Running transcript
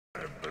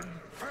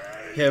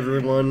Hey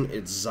everyone,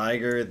 it's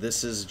Zyger.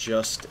 This is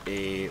just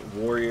a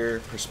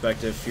warrior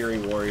perspective, Fury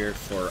Warrior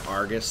for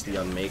Argus, the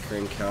Unmaker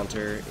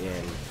encounter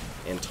in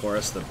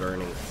Antorus, the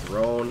Burning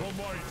Throne.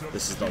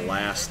 This is the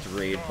last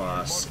raid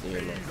boss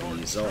in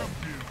the zone.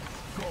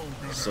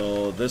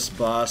 So this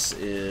boss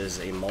is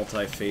a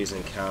multi-phase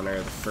encounter.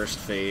 The first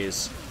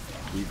phase,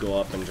 you go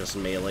up and just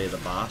melee the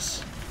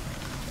boss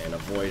and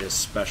avoid his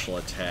special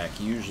attack.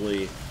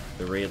 Usually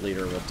the raid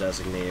leader will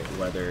designate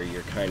whether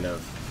you're kind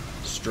of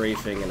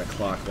strafing in a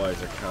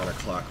clockwise or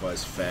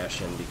counterclockwise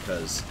fashion,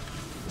 because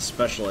the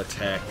special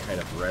attack kind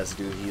of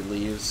residue he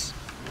leaves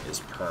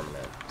is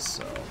permanent.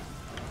 So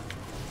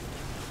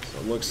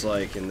it looks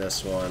like in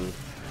this one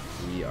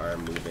we are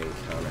moving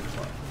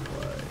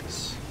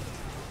counterclockwise.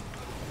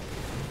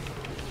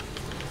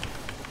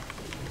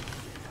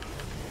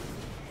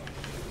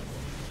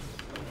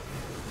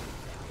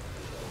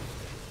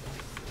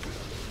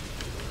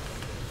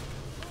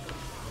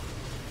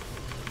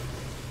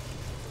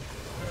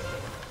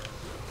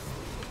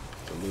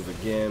 Move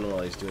again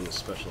while he's doing the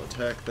special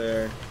attack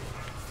there.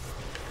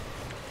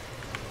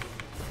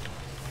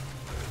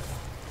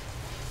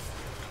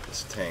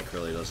 This tank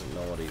really doesn't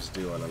know what he's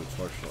doing,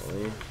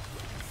 unfortunately,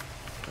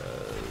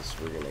 because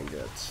we're gonna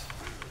get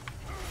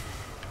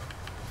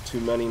too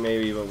many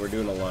maybe, but we're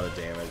doing a lot of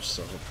damage,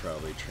 so he'll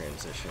probably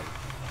transition.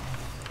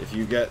 If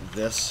you get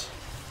this,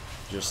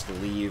 just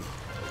leave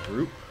the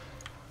group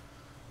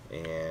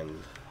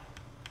and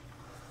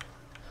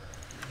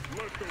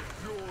let the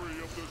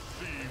fury of the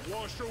sea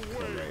wash away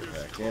come right this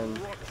back in.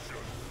 corruption.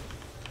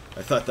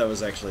 I thought that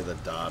was actually the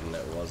dot and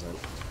it wasn't.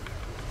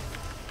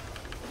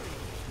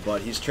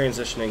 But he's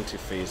transitioning to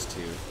phase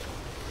 2.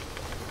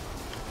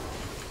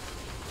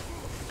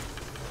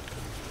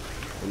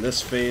 In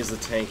this phase, the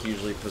tank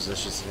usually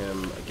positions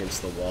him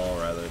against the wall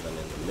rather than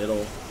in the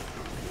middle.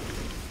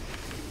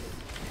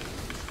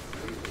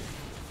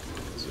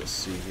 As you'll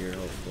see here,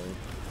 hopefully.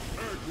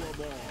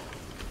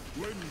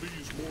 Lend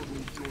these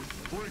mortals your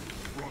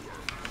strength, brother.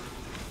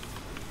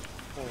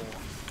 4,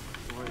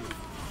 3,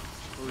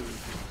 2,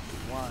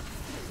 1.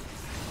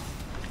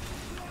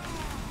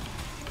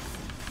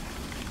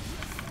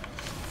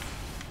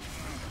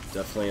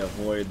 Definitely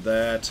avoid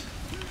that.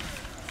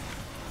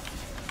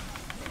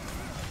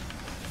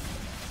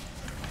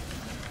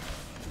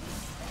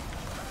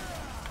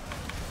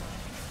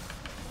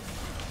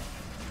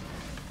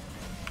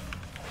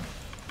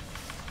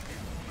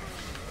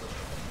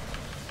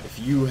 If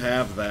you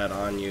have that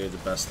on you, the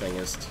best thing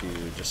is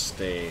to just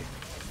stay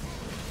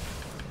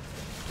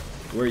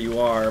where you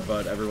are,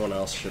 but everyone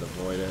else should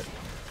avoid it.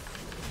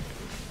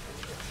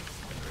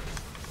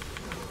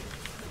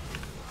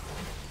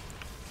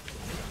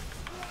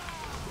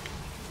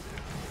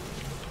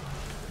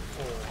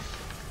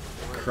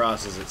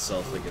 Crosses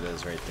itself like it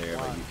is right there,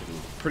 but you can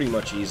pretty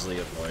much easily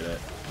avoid it.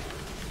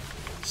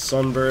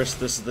 Sunburst,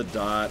 this is the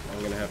dot.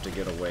 I'm gonna have to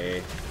get away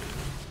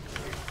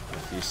in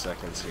a few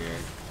seconds here.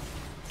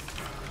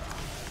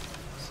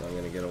 So I'm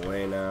gonna get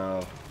away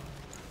now.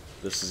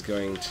 This is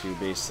going to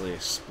basically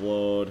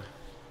explode.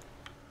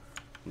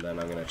 And then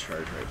I'm gonna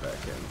charge right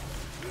back in.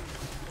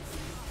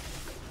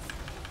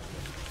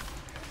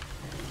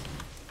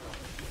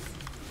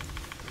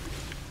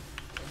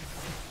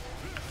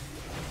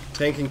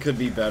 Tanking could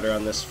be better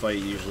on this fight.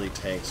 Usually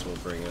tanks will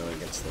bring him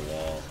against the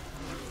wall.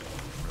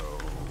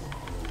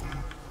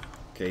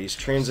 Okay, he's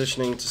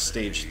transitioning to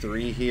stage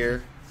 3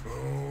 here.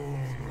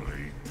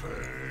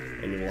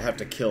 And we'll have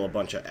to kill a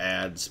bunch of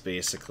ads,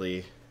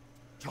 basically.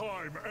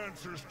 Time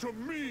answers to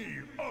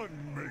me,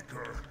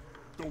 Unmaker.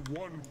 The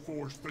one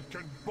force that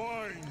can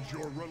bind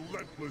your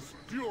relentless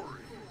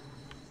fury.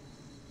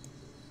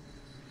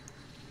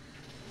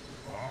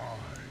 I,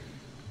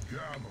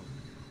 Gammon,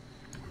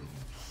 will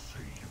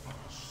save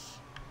us.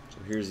 So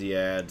here's the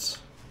ads.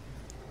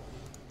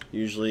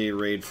 Usually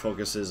raid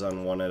focuses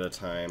on one at a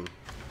time.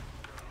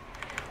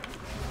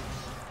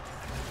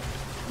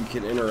 You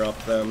can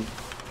interrupt them.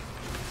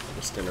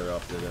 Just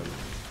interrupted him.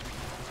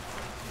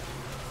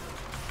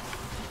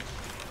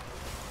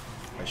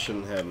 I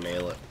shouldn't have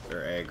melee or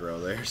aggro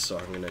there, so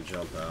I'm gonna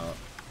jump out.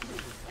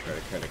 Try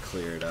to kind of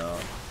clear it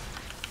out.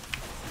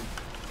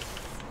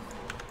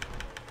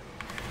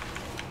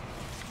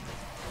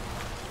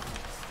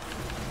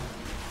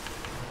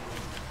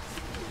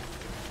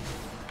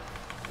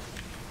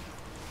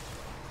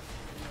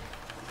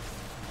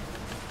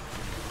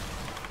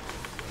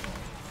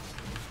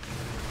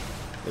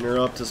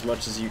 Interrupt as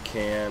much as you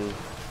can.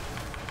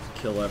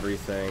 Kill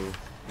everything.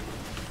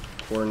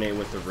 Coordinate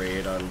with the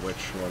raid on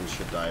which one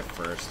should die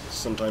first.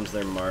 Sometimes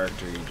they're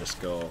marked, or you just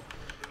go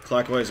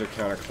clockwise or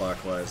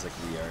counterclockwise like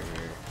we are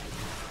here.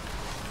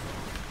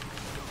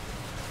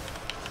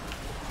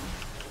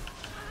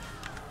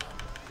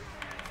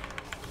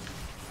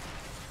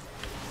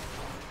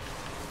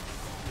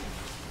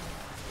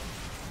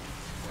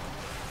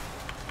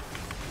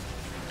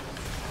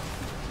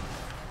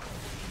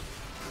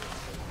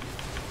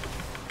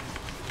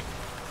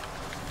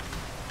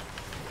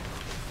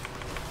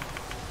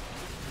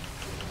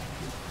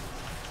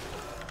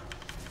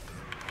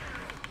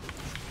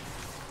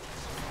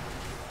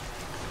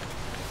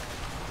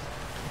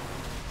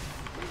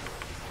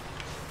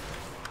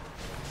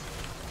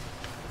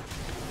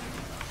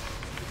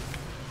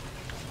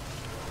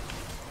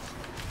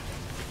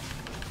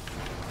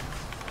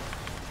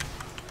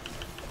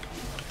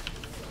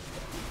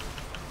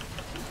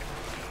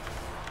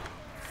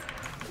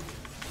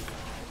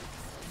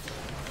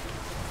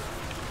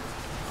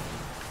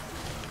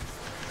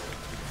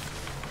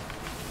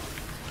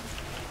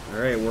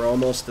 Alright, we're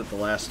almost at the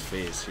last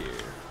phase here.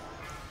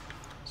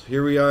 So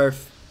here we are,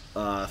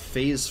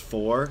 phase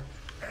 4.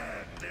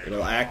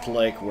 It'll act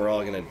like we're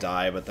all gonna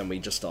die, but then we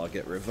just all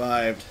get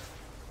revived.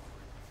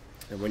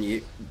 And when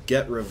you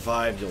get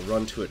revived, you'll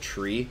run to a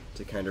tree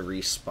to kind of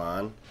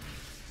respawn.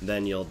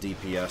 Then you'll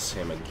DPS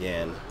him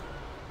again.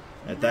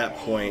 At that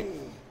point,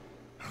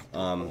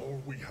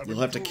 you'll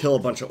have to kill a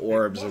bunch of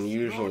orbs, and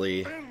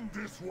usually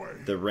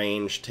the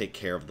range take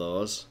care of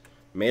those.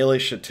 Melee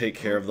should take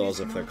care of those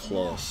if they're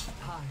close.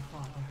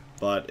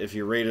 But if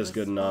your raid is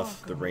good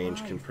enough, the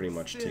range can pretty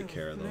much take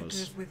care of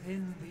those.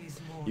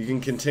 You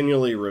can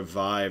continually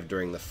revive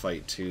during the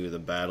fight too. The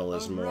battle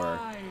is more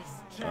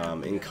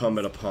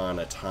incumbent upon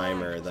a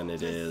timer than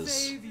it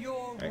is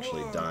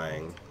actually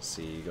dying.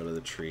 See, you go to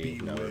the tree,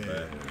 now we're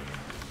back.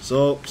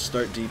 So,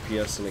 start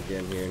DPSing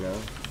again here now.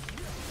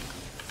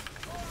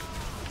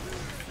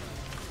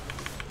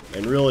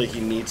 And really, he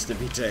needs to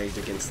be tagged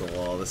against the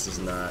wall. This is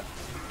not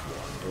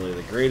really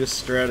the greatest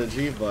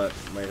strategy, but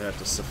might have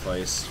to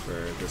suffice for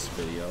this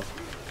video.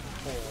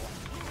 4,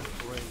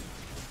 3,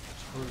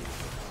 2,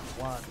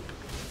 1.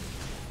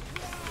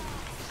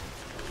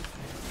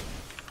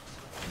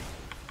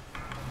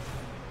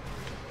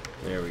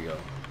 There we go.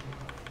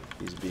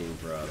 He's being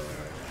brought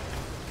over.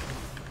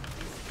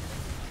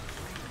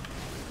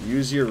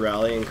 Use your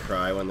rallying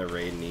cry when the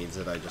raid needs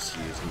it. I just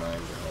used mine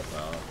to help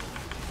out.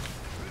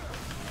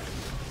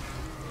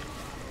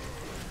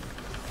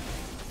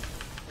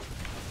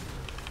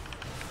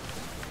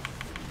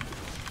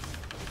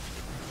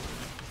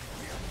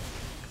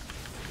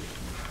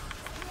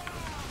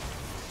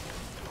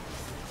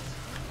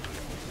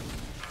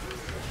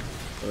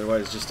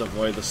 Otherwise, just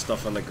avoid the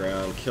stuff on the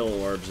ground, kill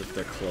orbs if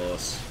they're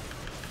close,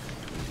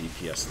 and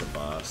DPS the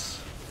boss.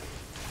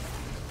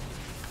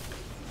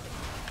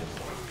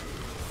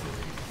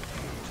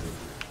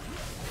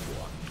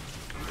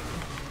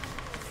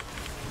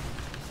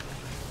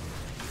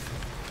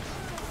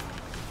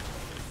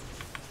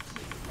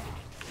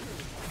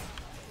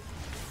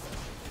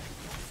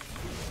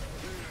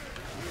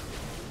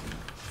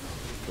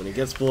 When he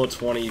gets below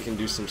 20, you can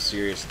do some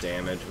serious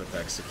damage with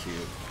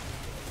Execute.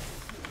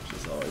 Which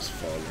is always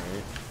fun,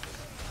 right?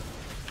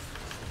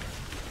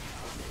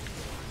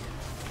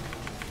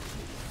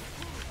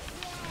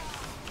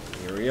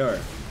 Here we are.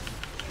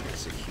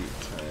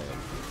 Execute time.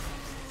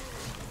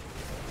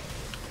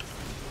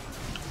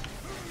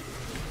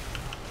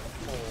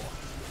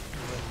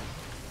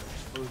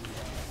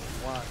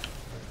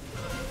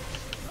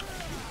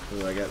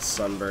 Ooh, I got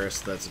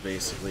Sunburst. That's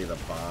basically the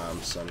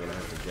bomb, so I'm gonna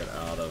have to get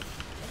out of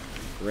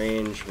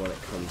range when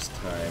it comes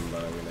time,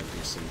 but I'm gonna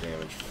do some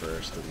damage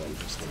first and then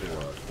just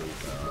heroic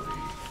leap out.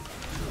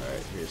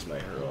 Alright, here's my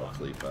heroic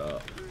leap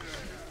out.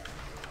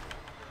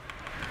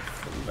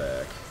 Come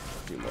back,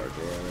 do more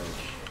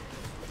damage.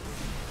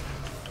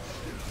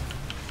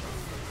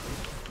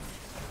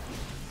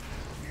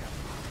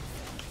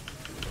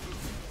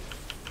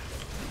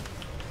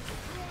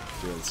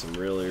 Doing some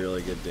really,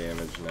 really good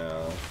damage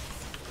now.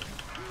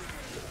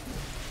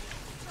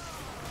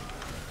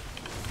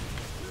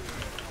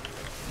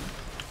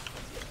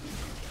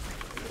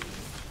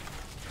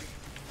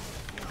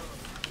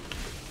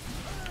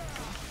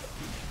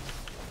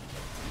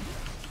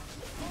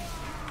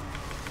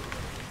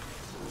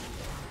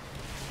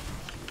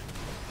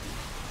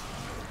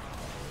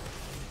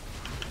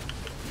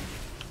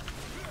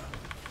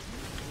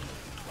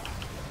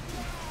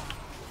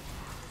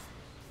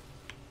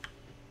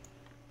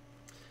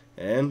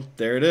 And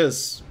there it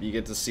is. You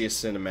get to see a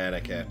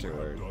cinematic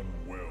afterward.